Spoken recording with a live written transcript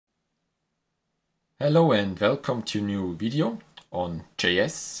Hello and welcome to a new video on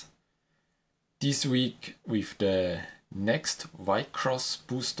JS. This week with the next Wixoss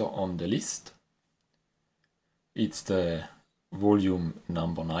booster on the list. It's the volume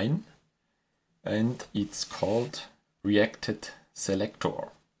number 9 and it's called Reacted Selector.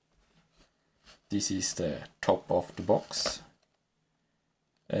 This is the top of the box,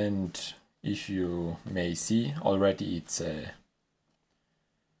 and if you may see already, it's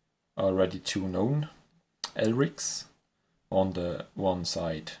already two known Elrics. On the one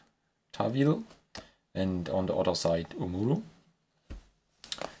side Tawil and on the other side Umuru.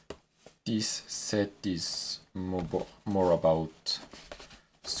 This set is more about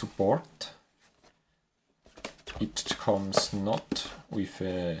support. It comes not with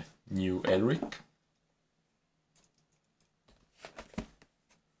a new Elric,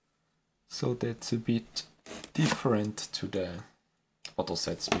 so that's a bit different to the other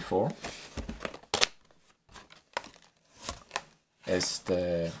sets before, as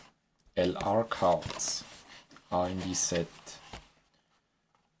the LR cards are in this set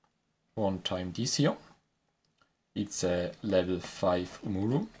one time this year. It's a level 5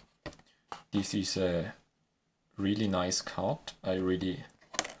 Umuru. This is a really nice card. I really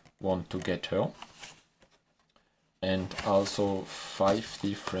want to get her. And also 5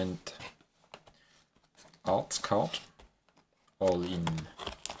 different arts cards, all in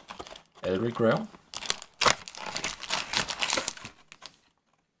Elric rare.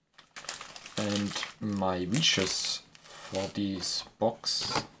 And my wishes for this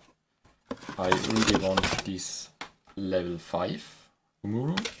box, I really want this level 5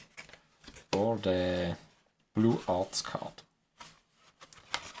 Umuru or the blue arts card.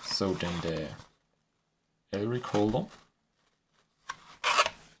 So then the Elric holder.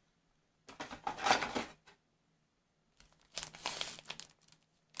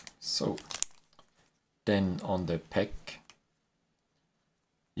 So then on the pack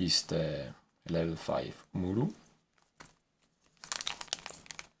is the level 5 Umuru.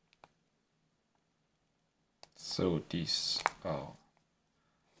 So these are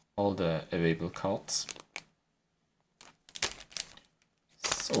all the available cards.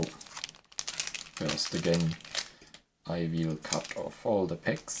 So first again I will cut off all the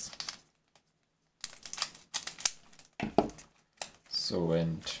packs. So,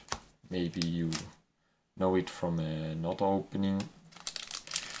 and maybe you know it from another opening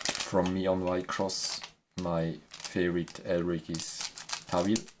from me on Wixoss, my favorite Elric is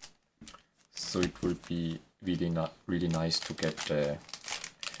Tawil. So it will be really nice to get the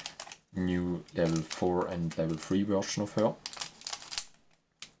new level 4 and level 3 version of her.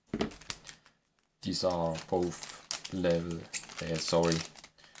 These are both level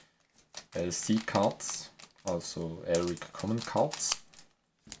LC cards, also Elric common cards.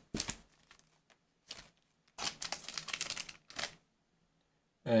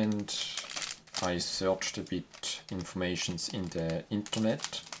 And I searched a bit informations in the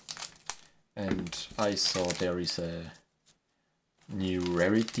internet, and I saw there is a new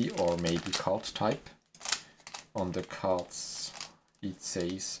rarity or maybe card type. On the cards it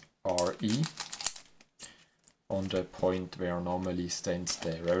says RE on the point where normally stands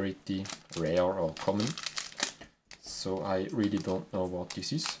the rarity, rare or common. So I really don't know what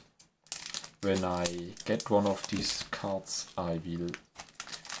this is. When I get one of these cards I will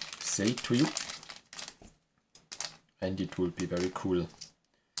say to you, and it will be very cool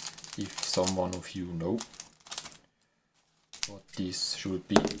if someone of you know what this should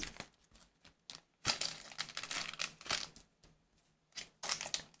be.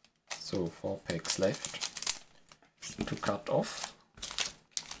 So 4 packs left to cut off.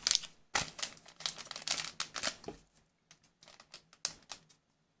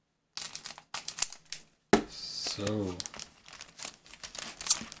 So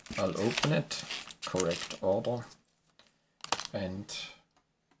I'll open it, correct order, and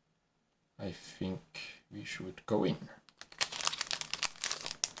I think we should go in.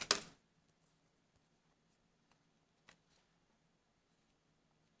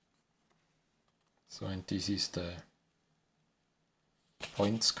 So, and this is the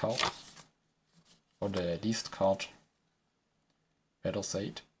points card, or the list card, better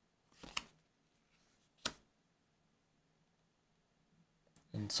said.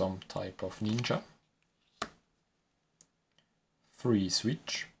 In some type of ninja. 3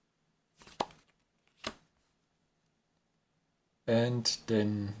 switch. And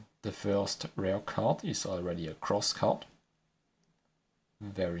then the first rare card is already a cross card.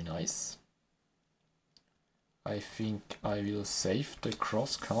 Very nice. I think I will save the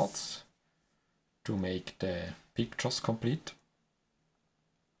cross cards to make the pictures complete.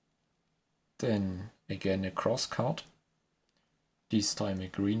 Then again a cross card, this time a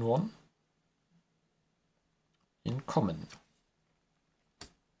green one, in common.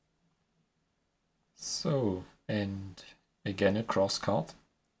 So, and again a cross card,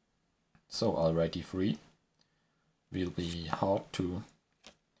 so already 3. Will be hard to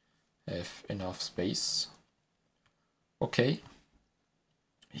have enough space. Okay,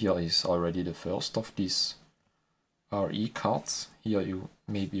 here is already the first of these RE cards. Here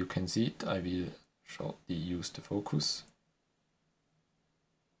maybe you can see it. I will shortly use the focus.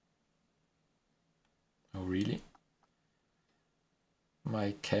 Oh really?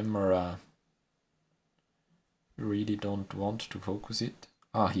 My camera really don't want to focus it.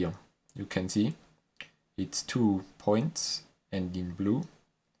 Ah, here you can see it's 2 points and in blue,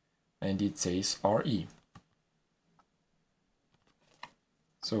 and it says RE.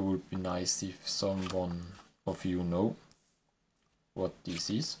 So it would be nice if someone of you know what this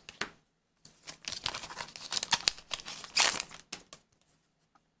is.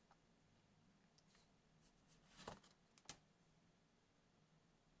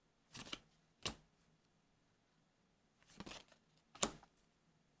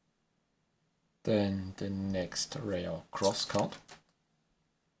 Then the next rare cross card.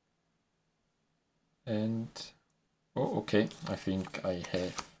 And oh, okay, I think I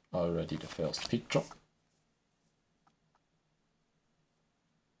have already the first picture.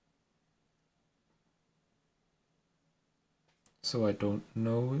 So I don't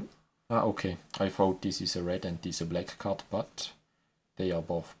know. Ah, okay, I thought this is a red and this a black card, but they are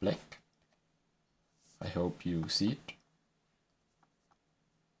both black. I hope you see it.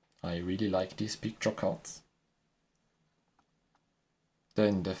 I really like these picture cards.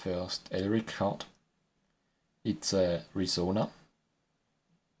 Then the first Elric card. It's a Risona.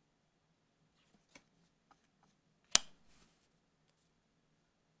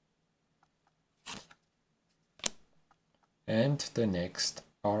 And the next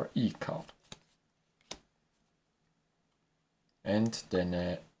RE card. And then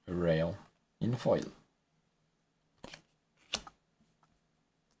a rare in foil.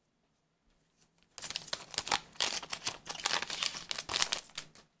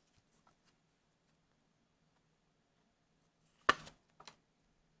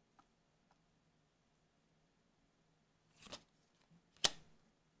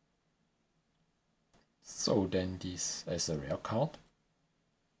 So then this as a rare card.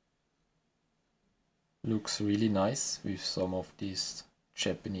 Looks really nice with some of these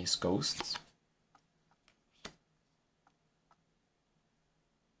Japanese ghosts.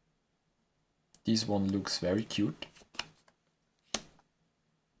 This one looks very cute.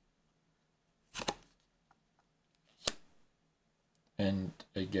 And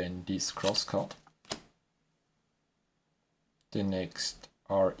again this cross card. The next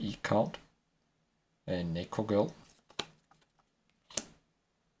RE card. A Neko Girl,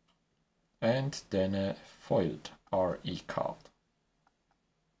 and then a foiled RE card.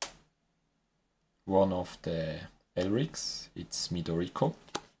 One of the Elrics, it's Midoriko.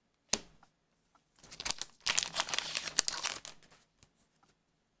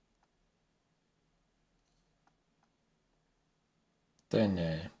 Then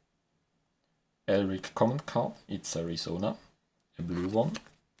a Elric common card, it's Arizona, a blue one.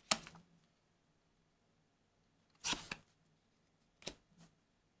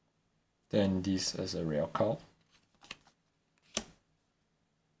 Then this as a rare card.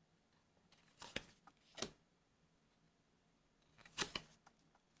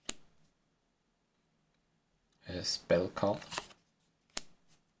 A spell card.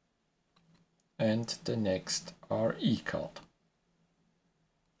 And the next RE card.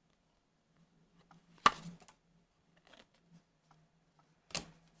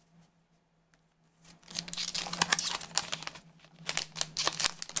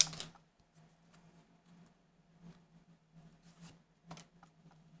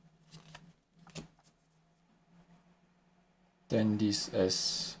 Then this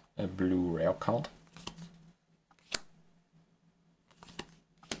as a blue rare card.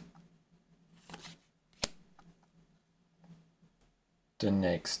 The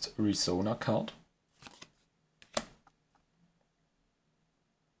next Risona card.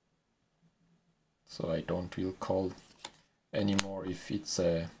 So I don't will call anymore if it's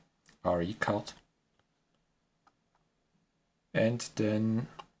a RE card. And then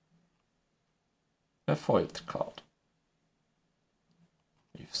a foiled card.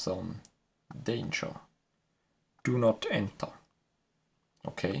 With some danger. Do not enter.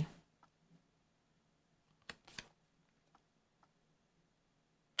 Okay.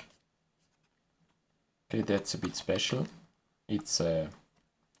 Okay, that's a bit special. It's a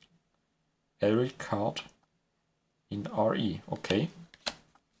Elric card in RE. Okay.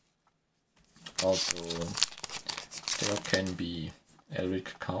 Also, there can be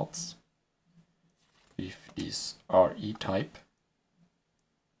Elric cards with this RE type.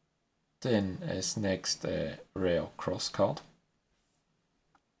 Then as next a rare cross card.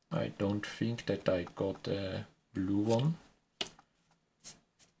 I don't think that I got a blue one,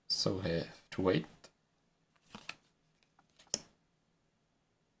 so have to wait.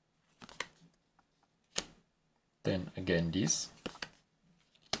 Then again this.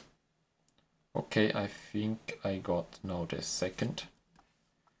 Okay, I think I got now the second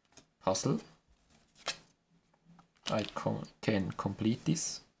puzzle. I can complete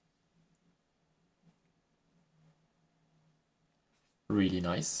this. Really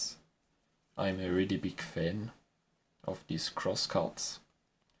nice. I'm a really big fan of these cross cards.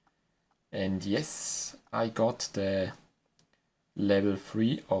 And yes, I got the level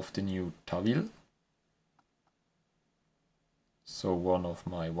 3 of the new Tawil. So one of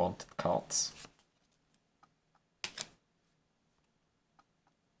my wanted cards.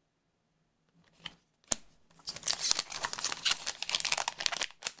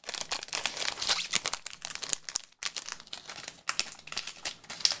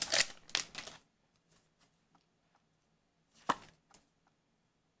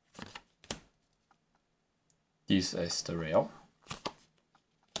 This is the rare.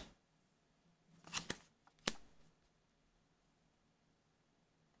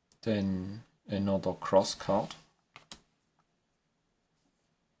 Then another cross card.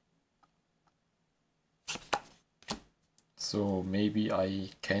 So maybe I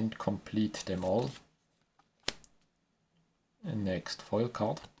can't complete them all. And next foil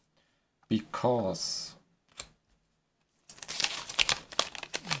card. Because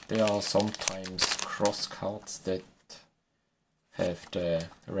there are sometimes cross cards that have the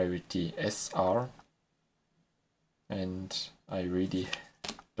rarity SR, and I really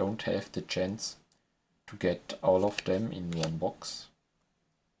don't have the chance to get all of them in one box.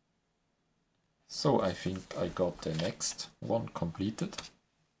 So I think I got the next one completed.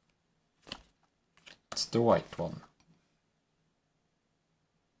 It's the white one.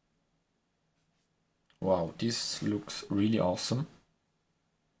 Wow, this looks really awesome.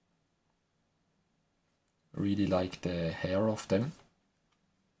 Really like the hair of them.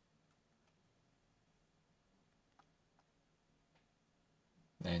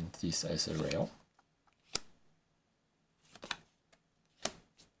 And this as a rare.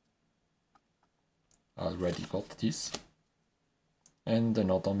 Already got this. And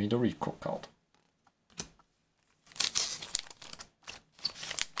another Midoriko card.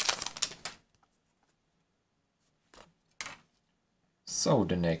 So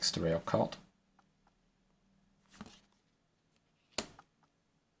the next rare card.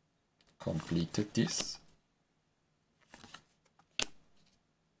 Completed this.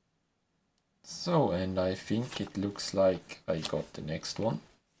 So, and I think it looks like I got the next one.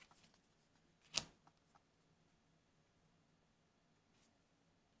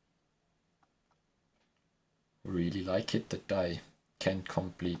 Really like it that I can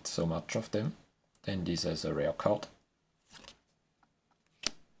complete so much of them. Then this as a rare card.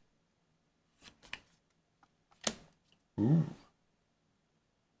 Ooh.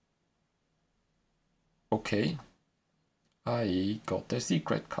 Okay, I got a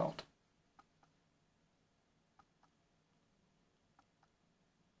secret card.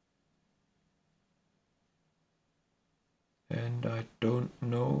 And I don't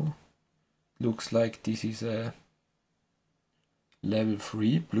know, looks like this is a level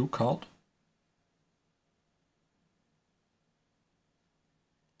 3 blue card.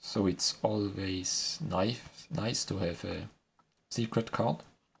 So it's always nice to have a secret card.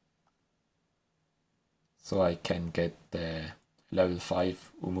 So I can get the level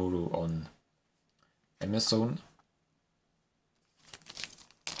 5 Umuru on Amazon.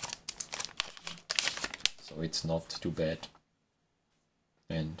 So it's not too bad.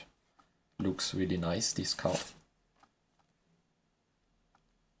 And looks really nice, this card.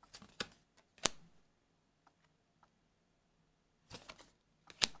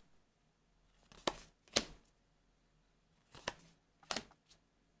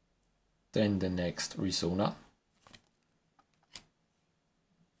 Then the next Risona.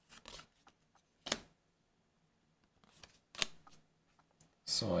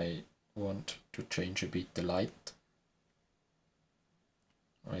 So I want to change a bit the light.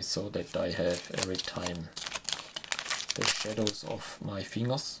 I saw that I have every time the shadows of my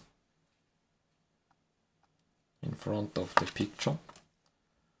fingers in front of the picture.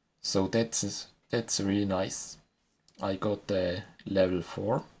 So that's really nice. I got the level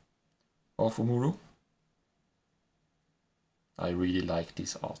 4 of Umuru. I really like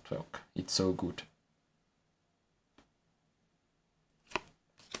this artwork, it's so good.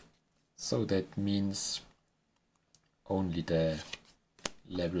 So that means only the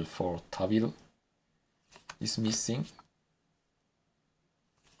level 4 Tawil is missing.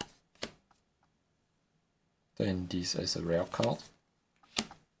 Then this as a rare card.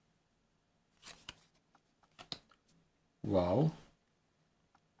 Wow.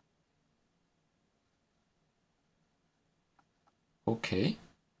 Okay.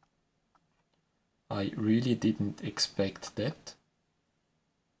 I really didn't expect that.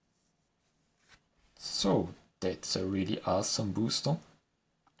 So that's a really awesome booster.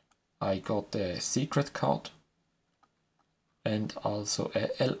 I got a secret card and also a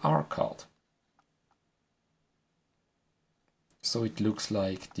LR card. So it looks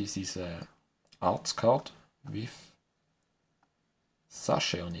like this is a arts card with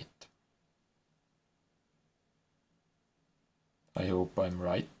sachet on it. I hope I'm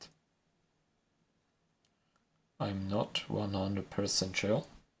right. I'm not 100% sure.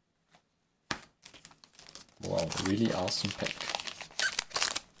 Wow, really awesome pack.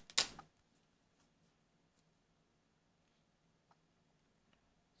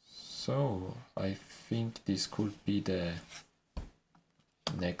 So I think this could be the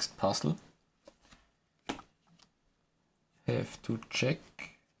next puzzle. Have to check.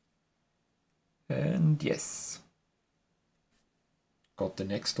 And yes, got the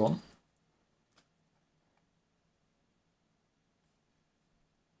next one.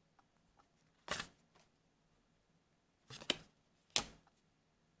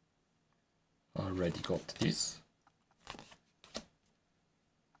 Already got this.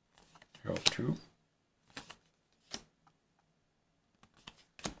 Here too.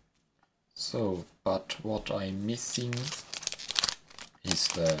 So, but what I'm missing is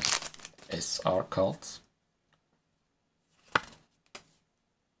the SR cards.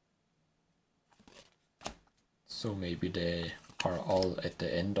 So maybe they are all at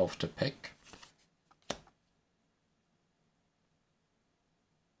the end of the pack.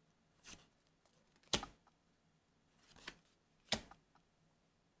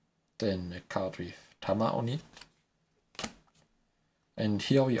 Then a card with Tama on it. And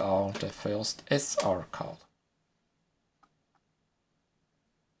here we are, the first SR card.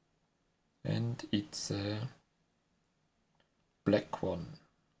 And it's a black one,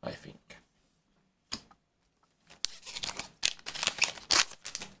 I think.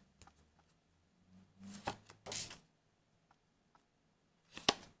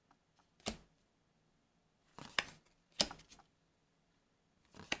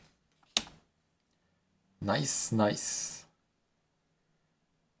 Nice, nice.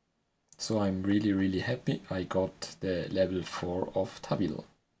 So I'm really happy I got the level 4 of Tawil.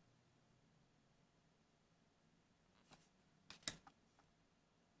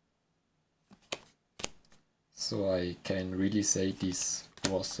 So I can really say this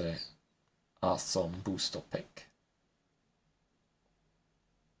was a awesome booster pack.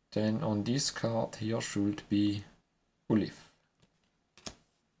 Then on this card here should be Ulif.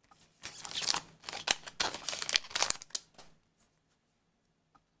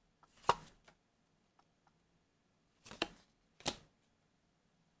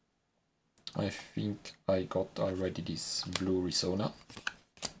 I think I got already this blue Resona.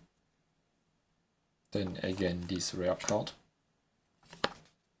 Then again this rare card.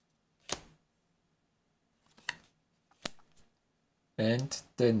 And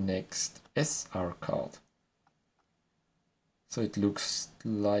the next SR card. So it looks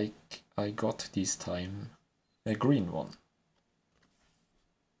like I got this time a green one.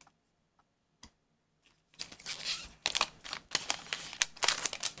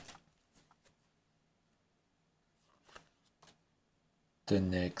 The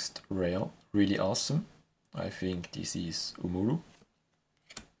next rare, really awesome. I think this is Umuru.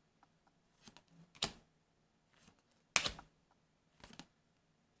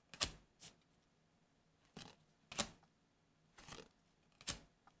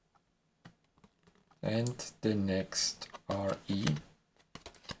 And the next RE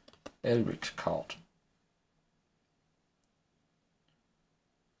Elric card.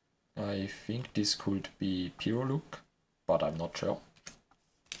 I think this could be Pyroluc, but I'm not sure.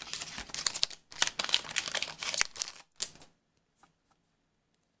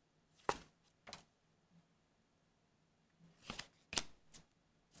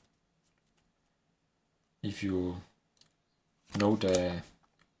 If you know the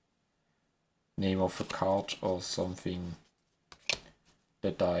name of a card or something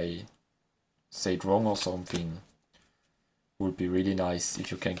that I said wrong or something, would be really nice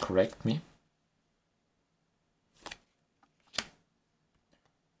if you can correct me.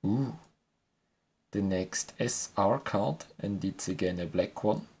 Ooh, the next SR card, and it's again a black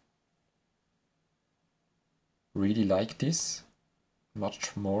one. Really like this,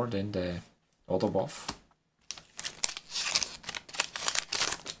 much more than the other buff.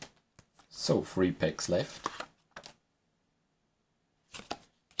 So 3 packs left.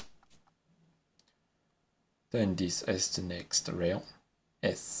 Then this as the next rare,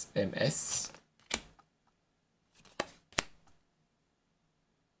 SMS.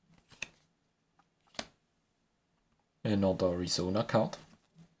 Another Arizona card.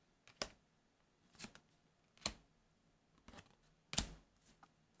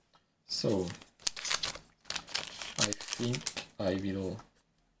 So I think I will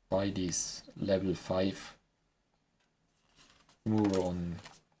buy this level 5 Muro on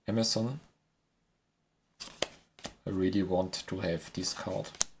Amazon. I really want to have this card.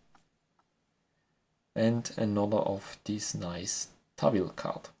 And another of this nice Tavil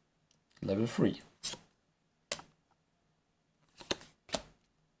card, level 3.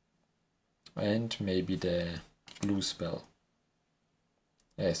 And maybe the blue spell.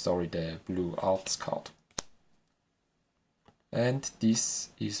 Sorry, the blue arts card. And this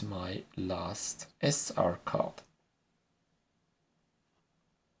is my last SR card.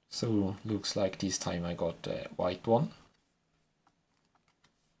 So looks like this time I got the white one.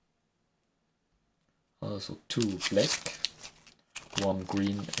 Also 2 black, 1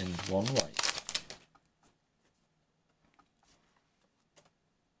 green and 1 white.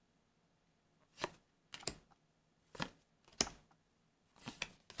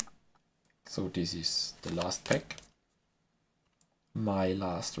 So this is the last pack, my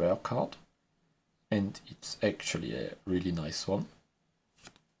last rare card, and it's actually a really nice one.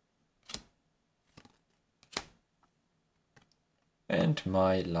 And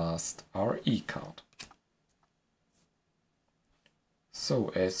my last RE card. So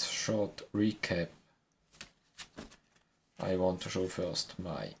as short recap, I want to show first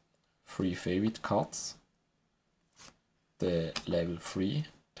my 3 favorite cards. The level 3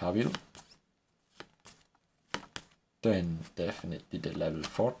 Tavil. Then definitely the level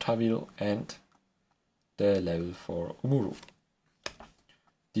 4 Tavil and the level 4 Umuru.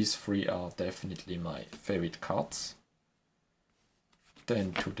 These 3 are definitely my favorite cards.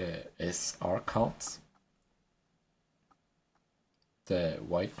 Then to the SR cards. The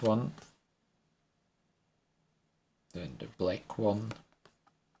white one. Then the black one.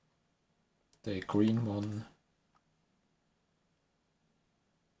 The green one.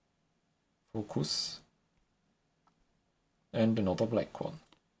 Focus. And another black one.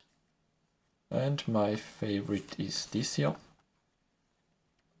 And my favorite is this here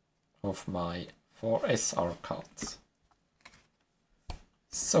of my 4 SR cards.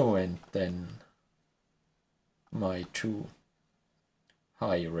 So, and then my 2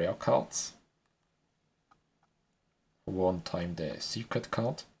 high rare cards. One time the secret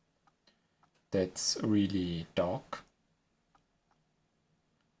card. That's really dark,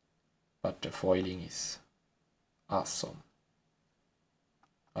 but the foiling is awesome.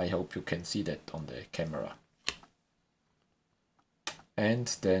 I hope you can see that on the camera. And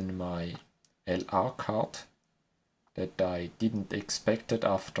then my LR card that I didn't expect it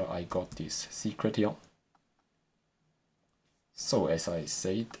after I got this secret here. So as I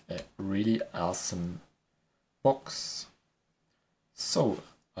said, a really awesome box. So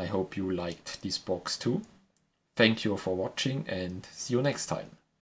I hope you liked this box too. Thank you for watching and see you next time.